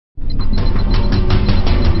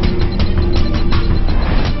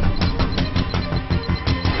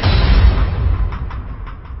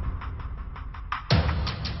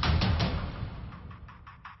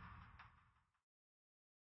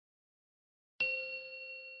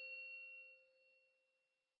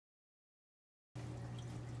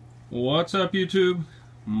What's up, YouTube?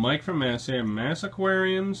 Mike from Mass here. Mass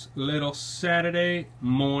Aquarium's little Saturday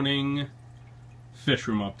morning fish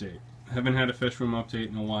room update. Haven't had a fish room update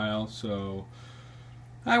in a while, so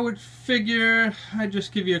I would figure I'd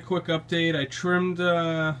just give you a quick update. I trimmed,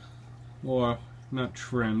 or not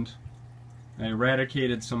trimmed, I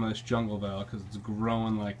eradicated some of this jungle val because it's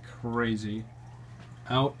growing like crazy.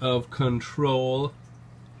 Out of control.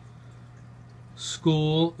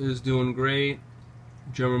 School is doing great.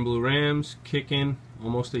 German Blue Rams kicking,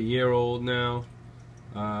 almost a year old now.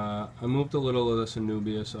 I moved a little of this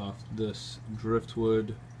Anubias off this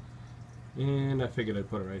driftwood, and I figured I'd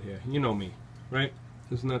put it right here. You know me, right?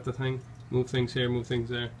 Isn't that the thing? Move things here, move things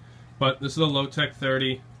there. But this is a low-tech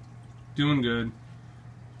 30, doing good.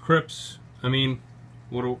 Crips, I mean,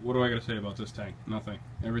 what do I gotta say about this tank? Nothing.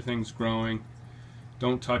 Everything's growing.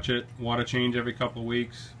 Don't touch it. Water change every couple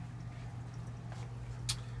weeks.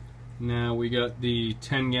 Now we got the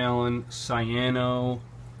 10-gallon cyano,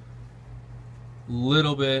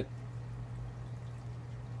 little bit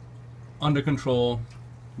under control,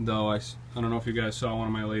 though I don't know if you guys saw one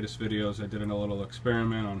of my latest videos. I did a little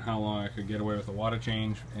experiment on how long I could get away with a water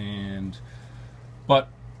change, but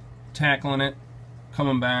tackling it,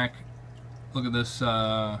 coming back. Look at this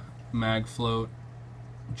mag float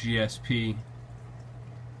GSP.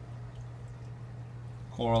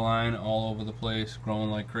 Coraline all over the place,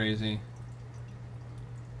 growing like crazy.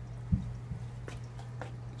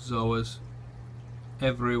 Zoas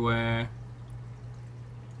everywhere.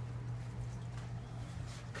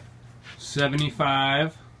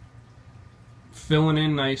 75, filling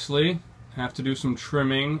in nicely. Have to do some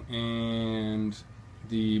trimming, and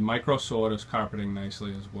the micro sword is carpeting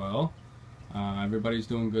nicely as well. Everybody's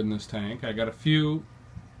doing good in this tank. I got a few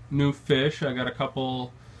new fish. I got a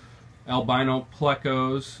couple albino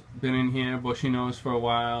plecos, been in here, bushy nose for a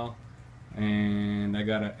while, and I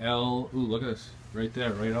got a ooh, look at this, right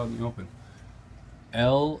there, right out in the open.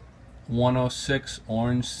 L106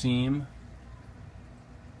 orange seam,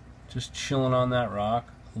 just chilling on that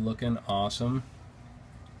rock, looking awesome.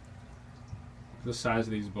 The size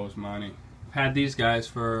of these Bosemani. I've had these guys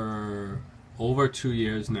for over 2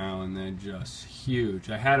 years now, and they're just huge.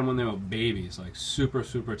 I had them when they were babies, like super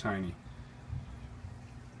tiny.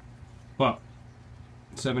 But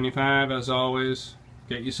 75, as always.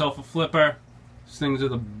 Get yourself a flipper. These things are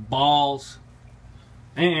the balls.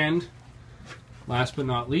 And last but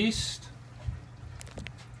not least,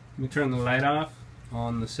 let me turn the light off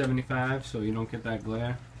on the 75 so you don't get that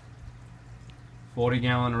glare.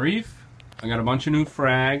 40-gallon reef. I got a bunch of new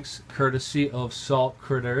frags courtesy of Salt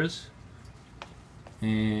Critters,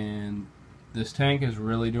 and this tank is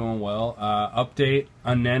really doing well. Update: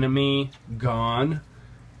 Anemone gone.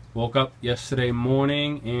 Woke up yesterday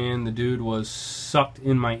morning and the dude was sucked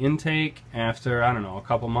in my intake after, I don't know, a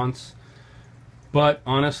couple months. But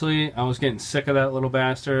honestly, I was getting sick of that little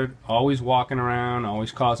bastard. Always walking around,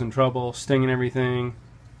 always causing trouble, stinging everything.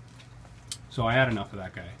 So I had enough of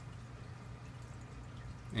that guy.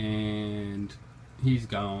 And he's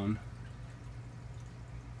gone.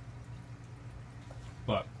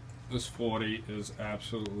 But this 40 is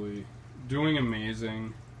absolutely doing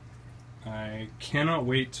amazing. I cannot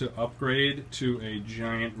wait to upgrade to a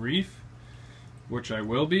giant reef, which I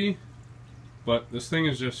will be, but this thing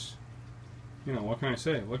is just, you know, what can I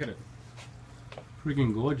say? Look at it.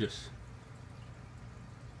 Freaking gorgeous.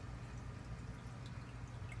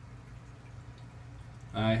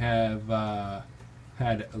 I have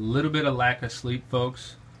had a little bit of lack of sleep,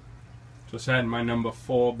 folks. Just had my number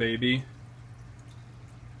 4 baby.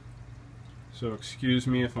 So excuse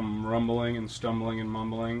me if I'm rumbling and stumbling and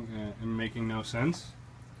mumbling and making no sense.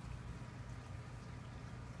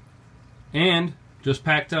 And just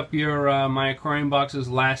packed up your My Aquarium boxes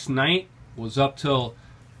last night. Was up till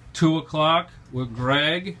 2 o'clock with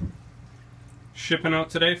Greg. Shipping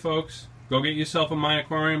out today, folks. Go get yourself a My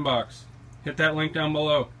Aquarium box. Hit that link down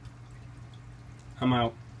below. I'm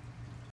out.